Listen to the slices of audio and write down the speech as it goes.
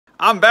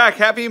I'm back.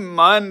 Happy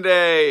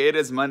Monday. It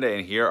is Monday,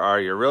 and here are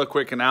your real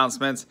quick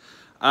announcements.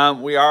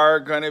 We are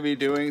going to be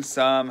doing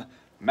some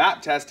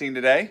map testing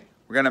today.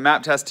 We're going to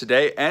map test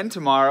today and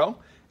tomorrow.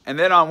 And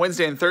then on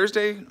Wednesday and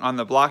Thursday, on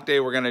the block day,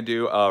 we're going to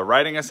do a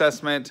writing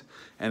assessment.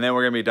 And then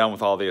we're going to be done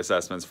with all the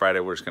assessments. Friday,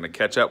 we're just going to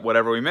catch up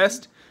whatever we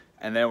missed.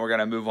 And then we're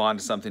going to move on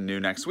to something new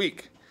next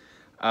week.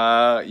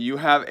 You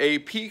have a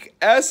peak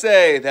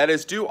essay that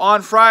is due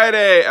on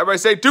Friday. Everybody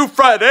say, due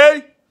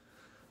Friday.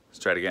 Let's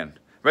try it again.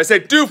 Everybody say,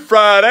 due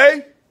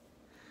Friday.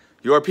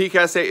 Your peak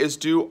essay is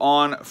due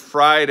on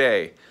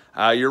Friday.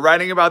 You're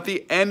writing about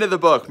the end of the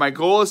book. My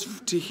goal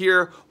is to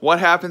hear what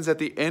happens at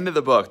the end of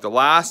the book, the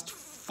last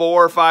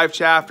 4 or 5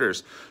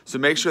 chapters. So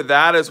make sure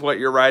that is what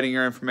you're writing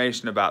your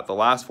information about, the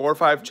last 4 or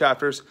 5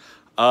 chapters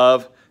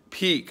of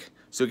peak.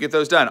 So get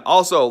those done.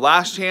 Also,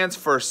 last chance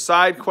for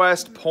side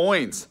quest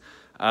points.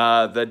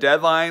 The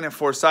deadline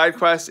for side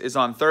quest is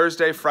on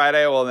Thursday.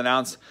 Friday, we'll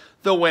announce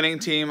the winning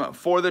team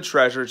for the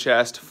treasure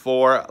chest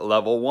for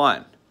level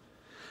 1.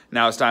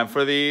 Now it's time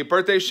for the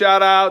birthday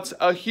shout outs.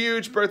 A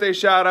huge birthday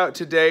shout out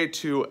today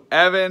to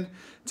Evan.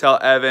 Tell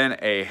Evan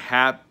a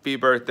happy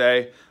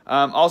birthday.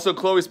 Also,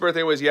 Chloe's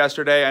birthday was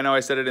yesterday. I know I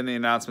said it in the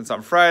announcements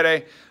on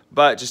Friday,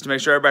 but just to make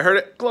sure everybody heard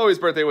it, Chloe's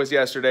birthday was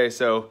yesterday.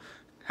 So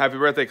happy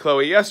birthday,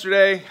 Chloe,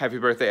 yesterday. Happy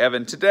birthday,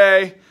 Evan,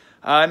 today.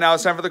 Now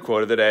it's time for the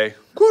quote of the day.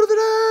 Quote of the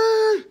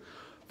day!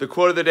 The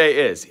quote of the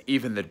day is,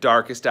 even the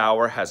darkest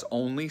hour has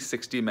only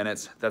 60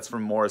 minutes. That's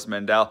from Morris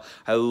Mendel.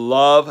 I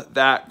love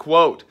that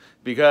quote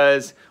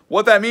because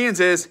what that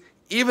means is,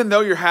 even though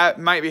you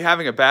might be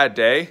having a bad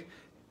day,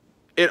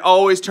 it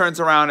always turns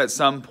around at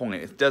some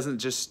point. It doesn't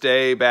just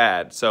stay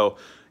bad. So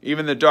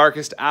even the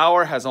darkest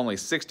hour has only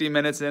 60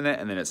 minutes in it,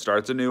 and then it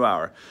starts a new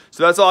hour.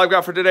 So that's all I've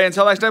got for today.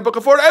 Until next time, book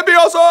a fort and be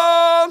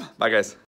awesome! Bye, guys.